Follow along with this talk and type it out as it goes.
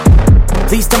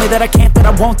Please tell me that I can't, that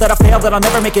I won't, that I fail, that I'll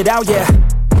never make it out, yeah.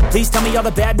 Please tell me all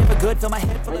the bad, never good, fill my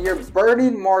head full of... When you're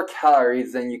burning more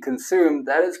calories than you consume,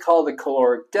 that is called a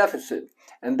caloric deficit.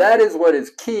 And that is what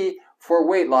is key for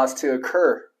weight loss to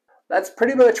occur. That's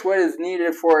pretty much what is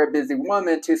needed for a busy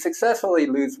woman to successfully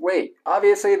lose weight.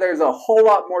 Obviously, there's a whole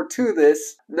lot more to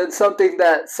this than something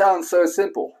that sounds so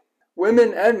simple.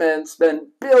 Women and men spend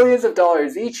billions of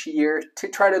dollars each year to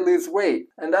try to lose weight.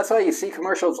 And that's why you see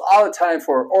commercials all the time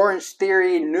for Orange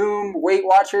Theory, Noom, Weight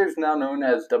Watchers, now known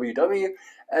as WW,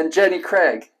 and Jenny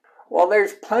Craig. While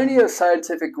there's plenty of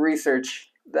scientific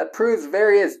research that proves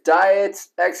various diets,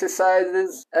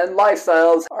 exercises, and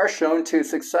lifestyles are shown to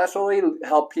successfully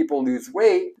help people lose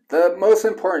weight, the most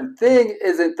important thing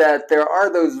isn't that there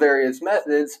are those various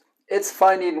methods, it's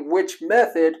finding which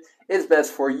method is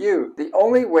best for you. The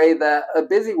only way that a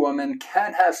busy woman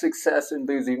can have success in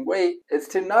losing weight is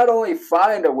to not only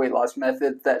find a weight loss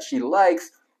method that she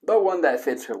likes, but one that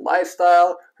fits her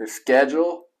lifestyle, her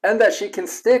schedule, and that she can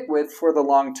stick with for the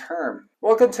long term.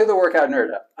 Welcome to the Workout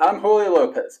Nerd Out. I'm Julio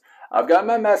Lopez. I've got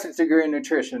my master's degree in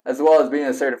nutrition, as well as being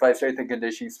a certified strength and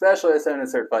conditioning specialist and a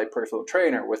certified personal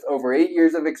trainer with over 8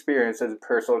 years of experience in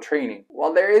personal training.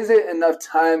 While there isn't enough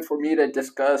time for me to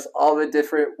discuss all the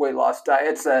different weight loss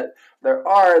diets that there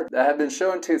are that have been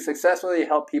shown to successfully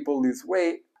help people lose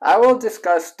weight, I will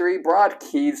discuss 3 broad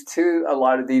keys to a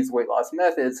lot of these weight loss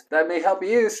methods that may help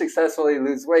you successfully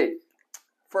lose weight.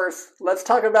 First, let's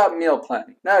talk about meal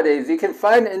planning. Nowadays, you can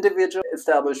find individual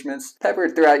establishments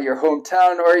peppered throughout your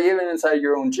hometown or even inside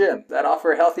your own gym that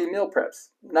offer healthy meal preps.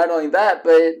 Not only that,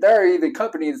 but there are even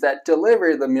companies that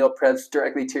deliver the meal preps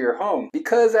directly to your home.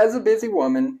 Because as a busy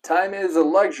woman, time is a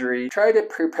luxury. Try to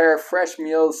prepare fresh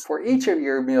meals for each of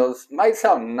your meals might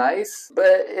sound nice,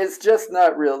 but it's just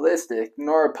not realistic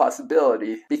nor a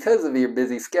possibility because of your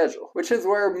busy schedule, which is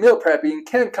where meal prepping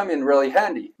can come in really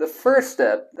handy. The first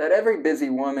step that every busy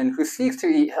woman who seeks to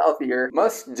eat healthier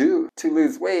must do to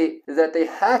lose weight is that they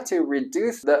have to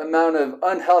reduce the amount of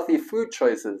unhealthy food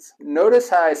choices. Notice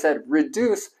how I said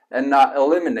reduce and not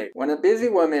eliminate. When a busy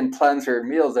woman plans her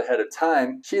meals ahead of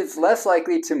time, she is less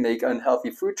likely to make unhealthy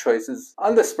food choices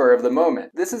on the spur of the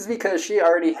moment. This is because she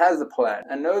already has a plan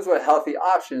and knows what healthy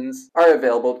options are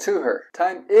available to her.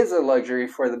 Time is a luxury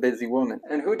for the busy woman,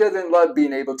 and who doesn't love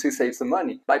being able to save some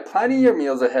money? By planning your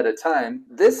meals ahead of time,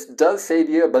 this does save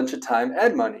you a bunch of time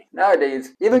and money.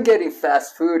 Nowadays, even getting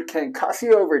fast food can cost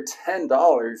you over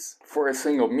 $10 for a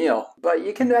single meal, but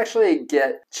you can actually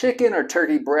get chicken or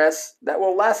turkey breasts that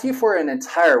will last you for an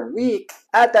entire week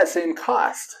at that same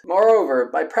cost. Moreover,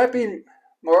 by prepping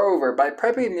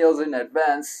meals in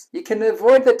advance, you can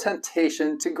avoid the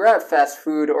temptation to grab fast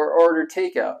food or order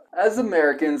takeout. As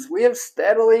Americans, we have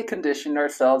steadily conditioned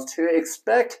ourselves to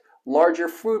expect larger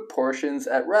food portions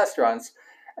at restaurants,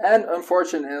 and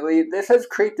unfortunately, this has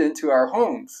creeped into our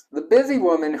homes. The busy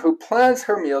woman who plans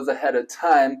her meals ahead of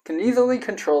time can easily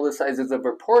control the sizes of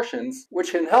her portions,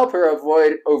 which can help her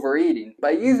avoid overeating.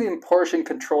 By using portion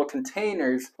control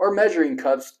containers or measuring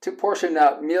cups to portion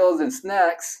out meals and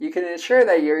snacks, you can ensure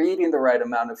that you're eating the right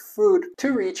amount of food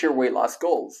to reach your weight loss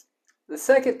goals. The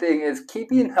second thing is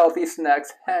keeping healthy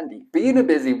snacks handy. Being a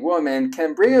busy woman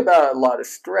can bring about a lot of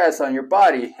stress on your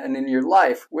body and in your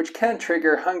life, which can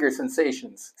trigger hunger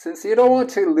sensations. Since you don't want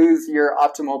to lose your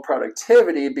optimal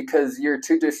productivity because you're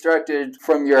too distracted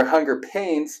from your hunger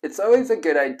pains, it's always a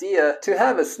good idea to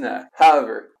have a snack.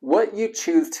 However, what you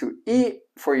choose to eat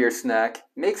for your snack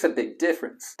makes a big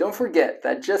difference. Don't forget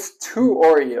that just 2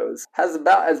 Oreos has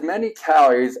about as many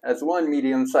calories as 1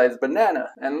 medium-sized banana.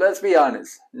 And let's be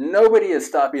honest, nobody is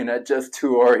stopping at just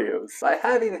 2 Oreos. By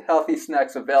having healthy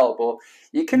snacks available,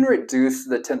 you can reduce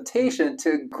the temptation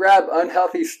to grab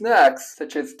unhealthy snacks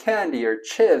such as candy or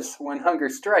chips when hunger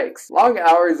strikes. Long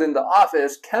hours in the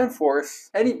office can force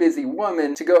any busy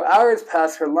woman to go hours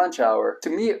past her lunch hour to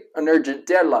meet an urgent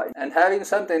deadline, and having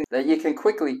something that you can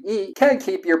quickly eat can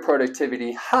keep your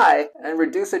productivity high and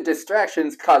reduce the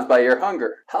distractions caused by your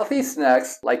hunger. Healthy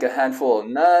snacks like a handful of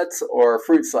nuts or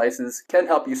fruit slices can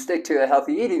help you stick to a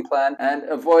healthy eating plan and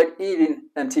avoid eating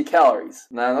empty calories.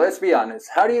 Now let's be honest,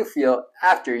 how do you feel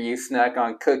after you snack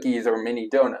on cookies or mini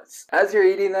donuts? As you're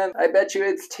eating them, I bet you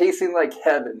it's tasting like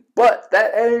heaven. But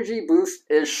that energy boost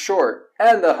is short,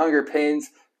 and the hunger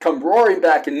pains come roaring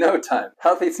back in no time.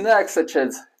 Healthy snacks such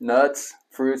as nuts,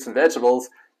 fruits, and vegetables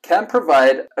can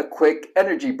provide a quick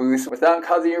energy boost without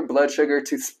causing your blood sugar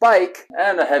to spike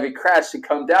and a heavy crash to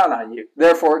come down on you.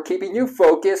 Therefore, keeping you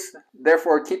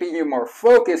more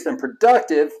focused and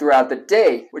productive throughout the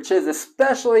day, which is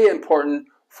especially important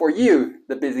for you,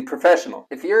 the busy professional.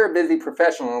 If you're a busy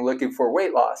professional and looking for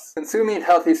weight loss, consuming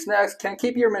healthy snacks can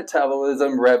keep your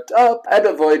metabolism revved up and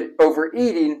avoid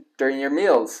overeating during your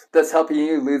meals, thus helping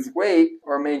you lose weight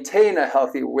or maintain a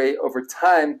healthy weight over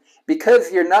time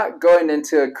because you're not going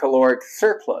into a caloric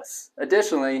surplus.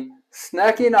 Additionally,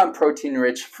 snacking on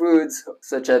protein-rich foods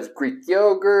such as Greek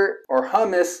yogurt or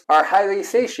hummus are highly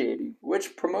satiating,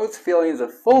 which promotes feelings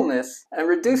of fullness and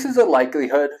reduces the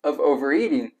likelihood of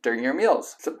overeating during your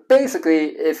meals. So basically,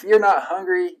 if you're not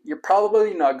hungry, you're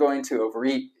probably not going to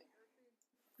overeat.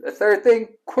 The third thing,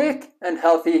 quick and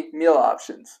healthy meal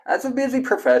options. As a busy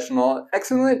professional,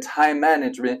 excellent time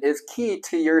management is key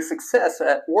to your success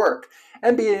at work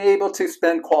and being able to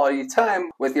spend quality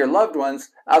time with your loved ones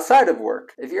outside of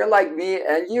work. If you're like me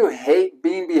and you hate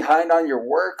being behind on your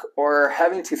work or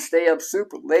having to stay up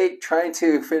super late trying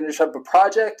to finish up a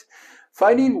project,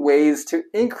 finding ways to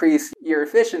increase your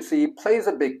efficiency plays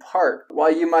a big part.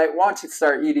 While you might want to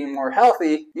start eating more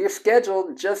healthy, your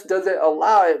schedule just doesn't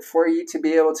allow it for you to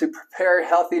be able to prepare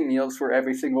healthy meals for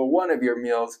every single one of your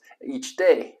meals each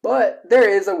day. But there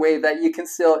is a way that you can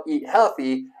still eat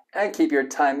healthy and keep your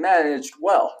time managed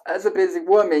well. As a busy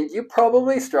woman, you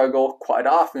probably struggle quite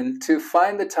often to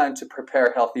find the time to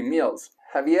prepare healthy meals.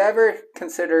 Have you ever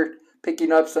considered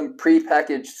picking up some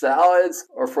pre-packaged salads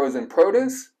or frozen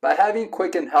produce? By having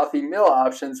quick and healthy meal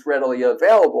options readily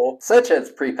available, such as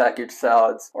pre-packaged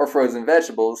salads or frozen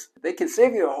vegetables, they can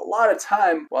save you a lot of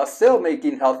time while still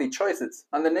making healthy choices.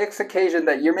 On the next occasion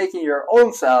that you're making your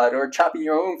own salad or chopping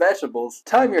your own vegetables,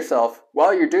 time yourself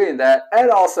while you're doing that and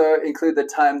also include the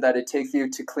time that it takes you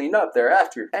to clean up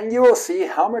thereafter. And you will see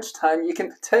how much time you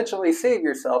can potentially save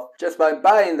yourself just by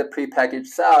buying the pre-packaged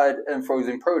salad and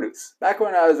frozen produce. Back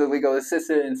when I was a legal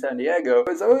assistant in San Diego,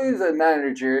 there was always a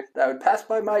manager that would pass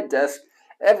by my desk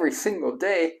every single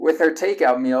day with her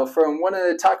takeout meal from one of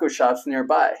the taco shops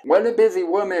nearby. When a busy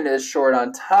woman is short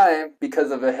on time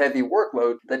because of a heavy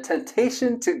workload, the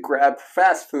temptation to grab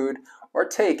fast food or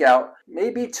takeout may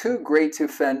be too great to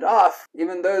fend off,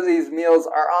 even though these meals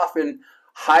are often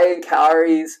high in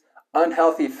calories,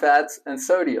 unhealthy fats, and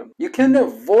sodium. You can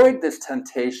avoid this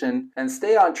temptation and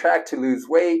stay on track to lose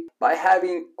weight by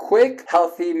having quick,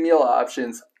 healthy meal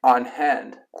options on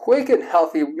hand. Quick and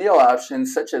healthy meal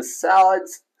options such as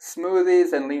salads,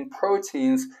 smoothies, and lean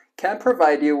proteins can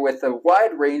provide you with a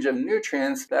wide range of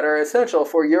nutrients that are essential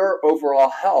for your overall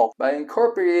health. By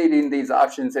incorporating these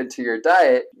options into your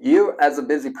diet, you as a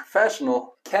busy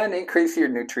professional can increase your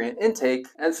nutrient intake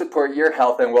and support your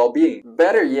health and well-being.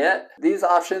 Better yet, these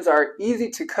options are easy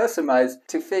to customize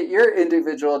to fit your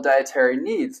individual dietary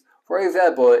needs. For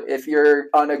example, if you're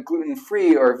on a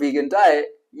gluten-free or vegan diet,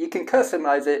 you can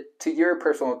customize it to your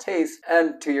personal taste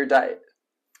and to your diet.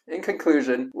 In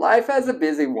conclusion, life as a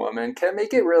busy woman can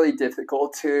make it really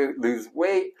difficult to lose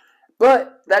weight,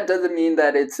 but that doesn't mean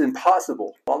that it's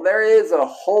impossible. While there is a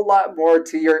whole lot more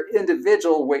to your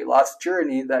individual weight loss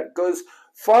journey that goes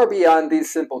far beyond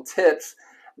these simple tips,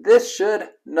 this should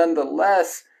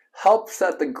nonetheless help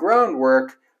set the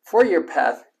groundwork for your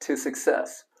path to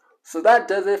success. So that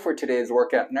does it for today's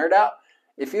Workout Nerd Out.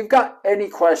 If you've got any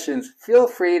questions, feel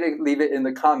free to leave it in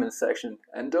the comments section.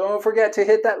 And don't forget to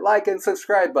hit that like and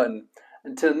subscribe button.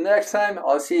 Until next time,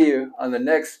 I'll see you on the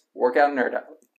next Workout Nerd Out.